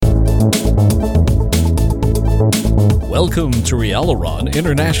Welcome to Rialaron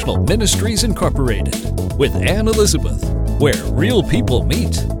International Ministries Incorporated with Anne Elizabeth, where real people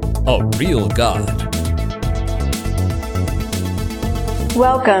meet a real God.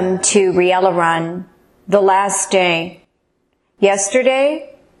 Welcome to Rialaron, the last day.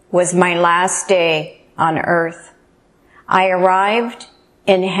 Yesterday was my last day on earth. I arrived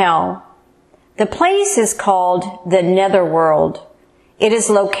in hell. The place is called the Netherworld. It is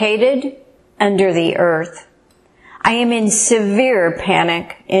located under the earth. I am in severe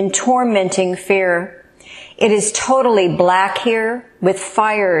panic, in tormenting fear. It is totally black here with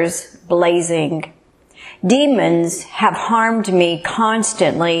fires blazing. Demons have harmed me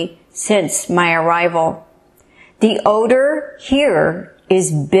constantly since my arrival. The odor here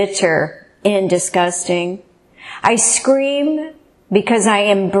is bitter and disgusting. I scream because I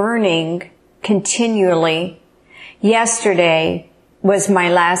am burning continually. Yesterday was my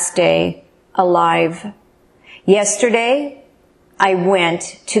last day alive. Yesterday, I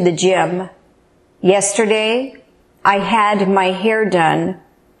went to the gym. Yesterday, I had my hair done.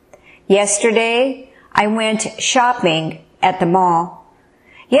 Yesterday, I went shopping at the mall.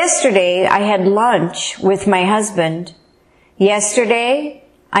 Yesterday, I had lunch with my husband. Yesterday,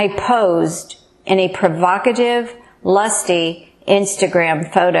 I posed in a provocative, lusty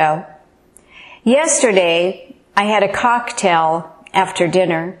Instagram photo. Yesterday, I had a cocktail after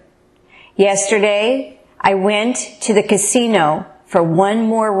dinner. Yesterday, I went to the casino for one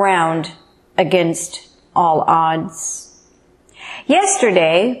more round against all odds.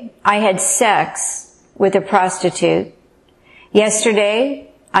 Yesterday, I had sex with a prostitute.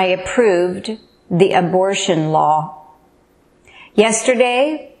 Yesterday, I approved the abortion law.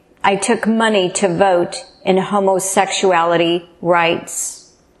 Yesterday, I took money to vote in homosexuality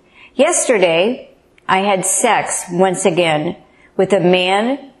rights. Yesterday, I had sex once again with a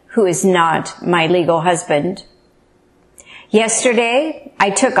man who is not my legal husband. Yesterday, I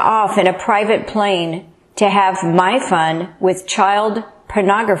took off in a private plane to have my fun with child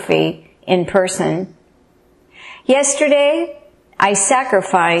pornography in person. Yesterday, I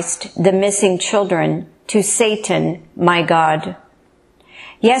sacrificed the missing children to Satan, my God.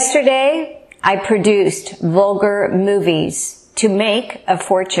 Yesterday, I produced vulgar movies to make a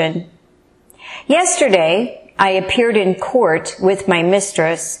fortune. Yesterday, I appeared in court with my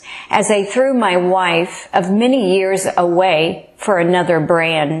mistress as I threw my wife of many years away for another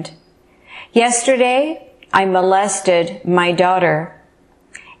brand. Yesterday, I molested my daughter.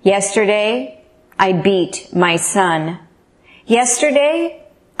 Yesterday, I beat my son. Yesterday,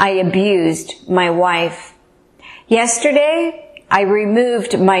 I abused my wife. Yesterday, I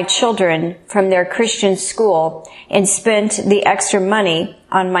removed my children from their Christian school and spent the extra money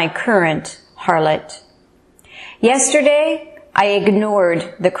on my current harlot. Yesterday, I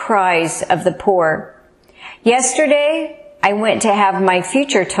ignored the cries of the poor. Yesterday, I went to have my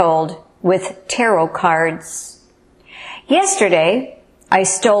future told with tarot cards. Yesterday, I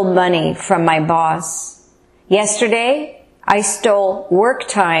stole money from my boss. Yesterday, I stole work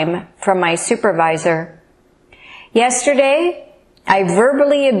time from my supervisor. Yesterday, I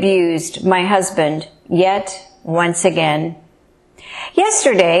verbally abused my husband yet once again.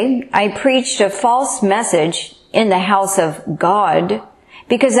 Yesterday, I preached a false message in the house of God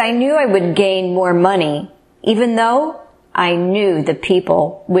because I knew I would gain more money, even though I knew the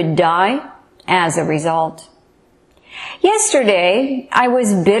people would die as a result. Yesterday, I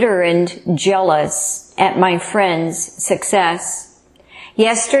was bitter and jealous at my friend's success.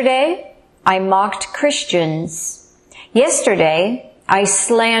 Yesterday, I mocked Christians. Yesterday, I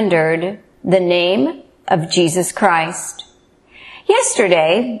slandered the name of Jesus Christ.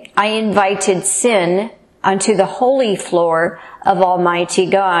 Yesterday, I invited sin onto the holy floor of Almighty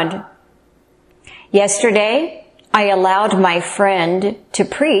God. Yesterday, I allowed my friend to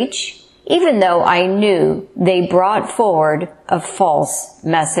preach, even though I knew they brought forward a false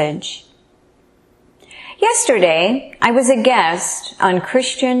message. Yesterday, I was a guest on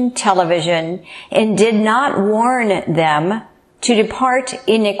Christian television and did not warn them to depart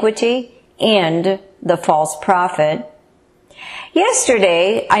iniquity and the false prophet.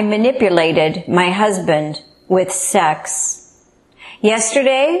 Yesterday, I manipulated my husband with sex.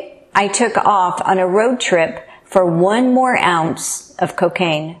 Yesterday, I took off on a road trip for one more ounce of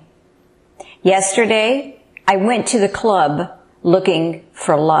cocaine. Yesterday, I went to the club looking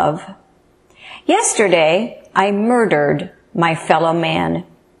for love. Yesterday, I murdered my fellow man.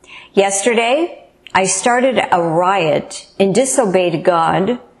 Yesterday, I started a riot and disobeyed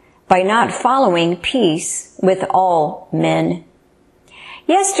God by not following peace with all men.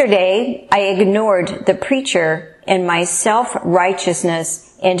 Yesterday, I ignored the preacher in my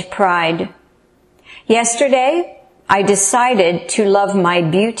self-righteousness and pride. Yesterday, I decided to love my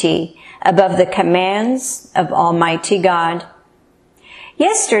beauty above the commands of Almighty God.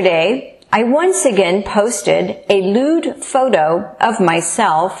 Yesterday, I once again posted a lewd photo of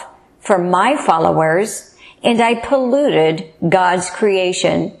myself for my followers, and I polluted God's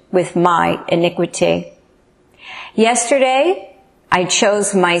creation with my iniquity. Yesterday, I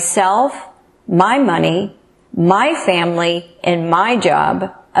chose myself, my money, my family, and my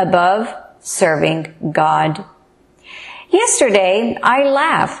job above serving God. Yesterday, I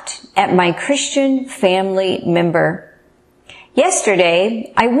laughed at my Christian family member.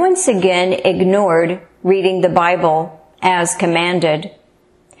 Yesterday, I once again ignored reading the Bible as commanded.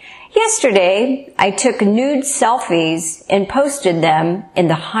 Yesterday, I took nude selfies and posted them in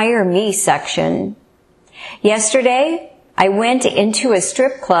the Hire Me section. Yesterday, I went into a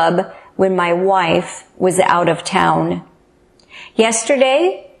strip club when my wife was out of town.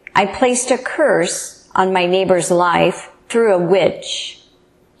 Yesterday, I placed a curse on my neighbor's life through a witch.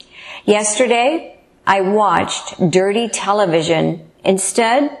 Yesterday, I watched dirty television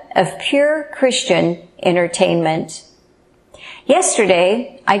instead of pure Christian entertainment.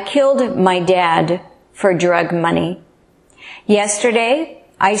 Yesterday, I killed my dad for drug money. Yesterday,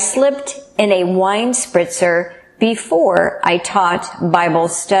 I slipped in a wine spritzer before I taught Bible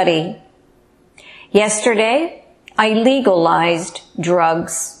study. Yesterday, I legalized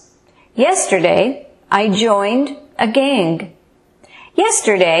drugs. Yesterday, I joined a gang.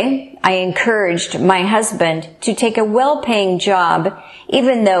 Yesterday, I encouraged my husband to take a well-paying job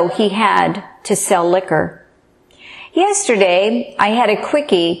even though he had to sell liquor. Yesterday, I had a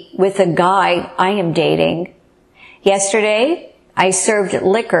quickie with a guy I am dating. Yesterday, I served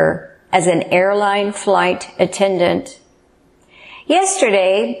liquor as an airline flight attendant.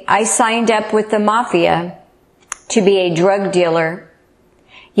 Yesterday, I signed up with the mafia to be a drug dealer.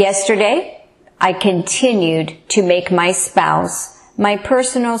 Yesterday, I continued to make my spouse my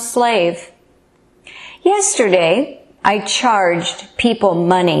personal slave. Yesterday, I charged people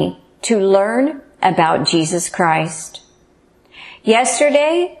money to learn about Jesus Christ.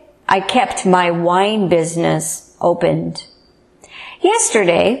 Yesterday, I kept my wine business opened.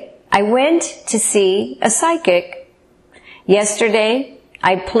 Yesterday, I went to see a psychic. Yesterday,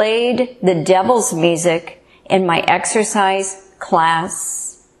 I played the devil's music in my exercise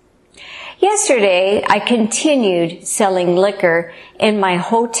class. Yesterday, I continued selling liquor in my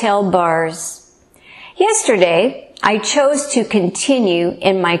hotel bars. Yesterday, I chose to continue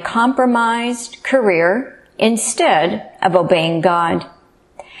in my compromised career instead of obeying God.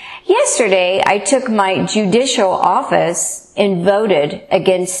 Yesterday, I took my judicial office and voted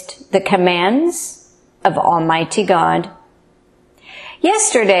against the commands of Almighty God.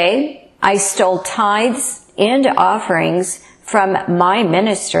 Yesterday, I stole tithes and offerings from my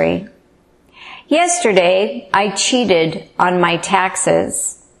ministry. Yesterday, I cheated on my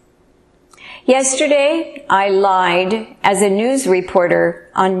taxes. Yesterday, I lied as a news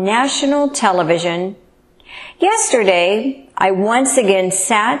reporter on national television. Yesterday, I once again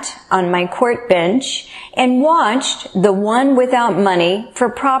sat on my court bench and watched the one without money for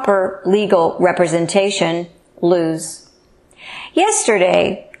proper legal representation lose.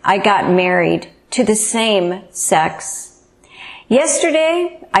 Yesterday, I got married to the same sex.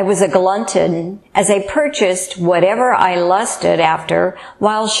 Yesterday, I was a glutton as I purchased whatever I lusted after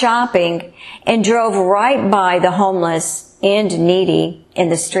while shopping and drove right by the homeless and needy in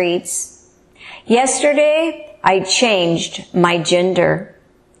the streets. Yesterday, I changed my gender.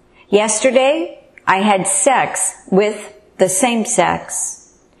 Yesterday, I had sex with the same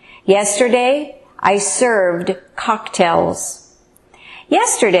sex. Yesterday, I served cocktails.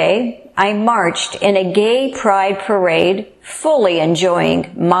 Yesterday, I marched in a gay pride parade, fully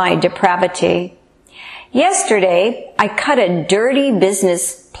enjoying my depravity. Yesterday, I cut a dirty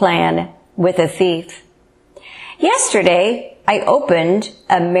business plan with a thief. Yesterday, I opened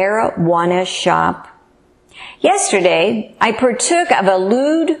a marijuana shop. Yesterday, I partook of a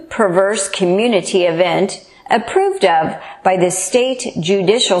lewd, perverse community event approved of by the state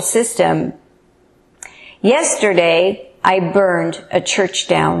judicial system. Yesterday, I burned a church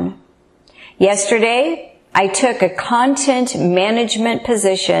down. Yesterday, I took a content management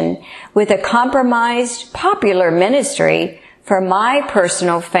position with a compromised popular ministry for my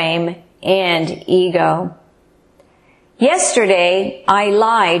personal fame and ego. Yesterday, I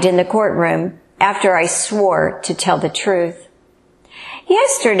lied in the courtroom after I swore to tell the truth.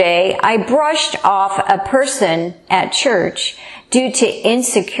 Yesterday, I brushed off a person at church due to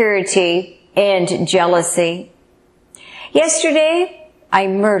insecurity and jealousy. Yesterday, I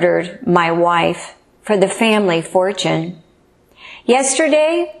murdered my wife for the family fortune.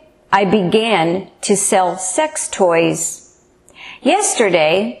 Yesterday, I began to sell sex toys.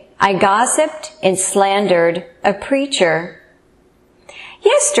 Yesterday, I gossiped and slandered a preacher.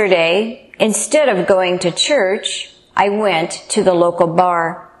 Yesterday, instead of going to church, I went to the local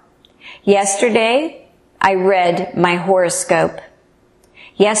bar. Yesterday, I read my horoscope.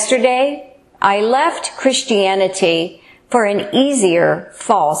 Yesterday, I left Christianity for an easier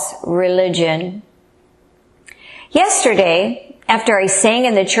false religion. Yesterday, after I sang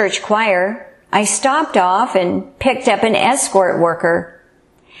in the church choir, I stopped off and picked up an escort worker.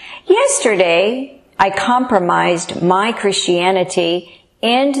 Yesterday, I compromised my Christianity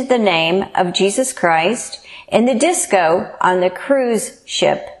and the name of Jesus Christ in the disco on the cruise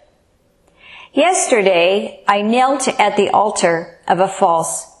ship. Yesterday, I knelt at the altar of a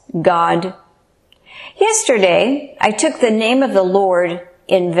false god. Yesterday, I took the name of the Lord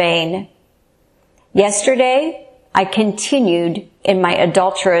in vain. Yesterday, I continued in my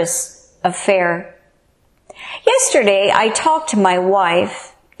adulterous affair. Yesterday, I talked my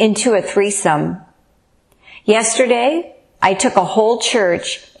wife into a threesome. Yesterday, I took a whole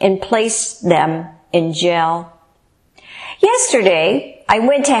church and placed them in jail. Yesterday, I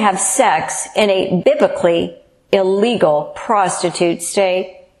went to have sex in a biblically illegal prostitute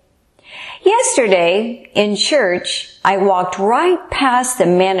state. Yesterday, in church, I walked right past the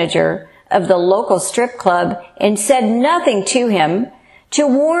manager of the local strip club and said nothing to him to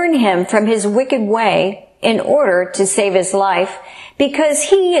warn him from his wicked way in order to save his life because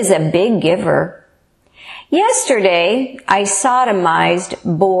he is a big giver. Yesterday, I sodomized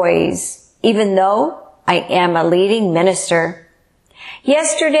boys, even though I am a leading minister.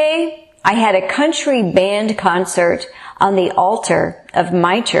 Yesterday, I had a country band concert on the altar of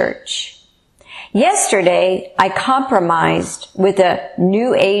my church. Yesterday, I compromised with a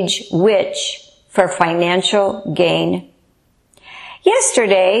New Age witch for financial gain.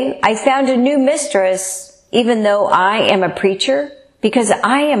 Yesterday, I found a new mistress, even though I am a preacher, because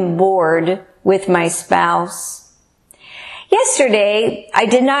I am bored with my spouse. Yesterday, I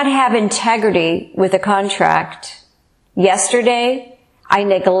did not have integrity with a contract. Yesterday, I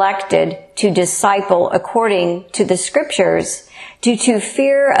neglected to disciple according to the scriptures due to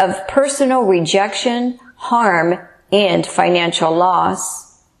fear of personal rejection, harm, and financial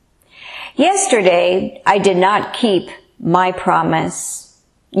loss. Yesterday, I did not keep my promise.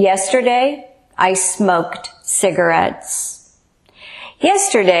 Yesterday, I smoked cigarettes.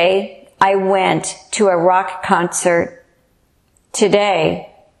 Yesterday, I went to a rock concert.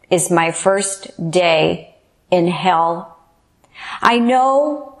 Today is my first day in hell. I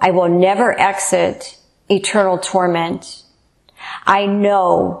know I will never exit eternal torment. I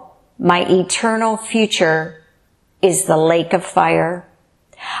know my eternal future is the lake of fire.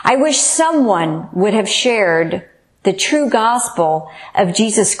 I wish someone would have shared the true gospel of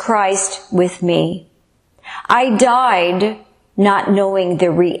Jesus Christ with me. I died not knowing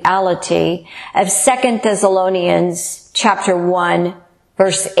the reality of 2 Thessalonians chapter 1,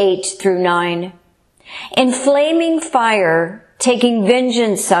 verse 8 through 9. In flaming fire, taking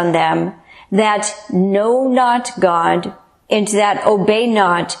vengeance on them that know not God, and that obey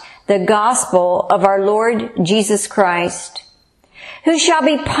not the gospel of our Lord Jesus Christ, who shall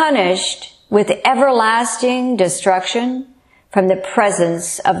be punished with everlasting destruction from the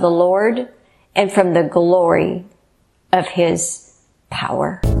presence of the Lord and from the glory of his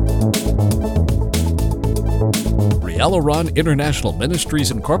power. Rialaron International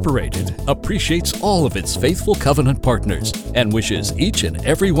Ministries Incorporated appreciates all of its faithful covenant partners and wishes each and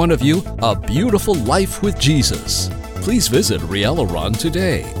every one of you a beautiful life with Jesus. Please visit Rialaron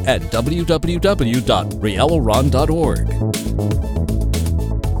today at www.rialaron.org.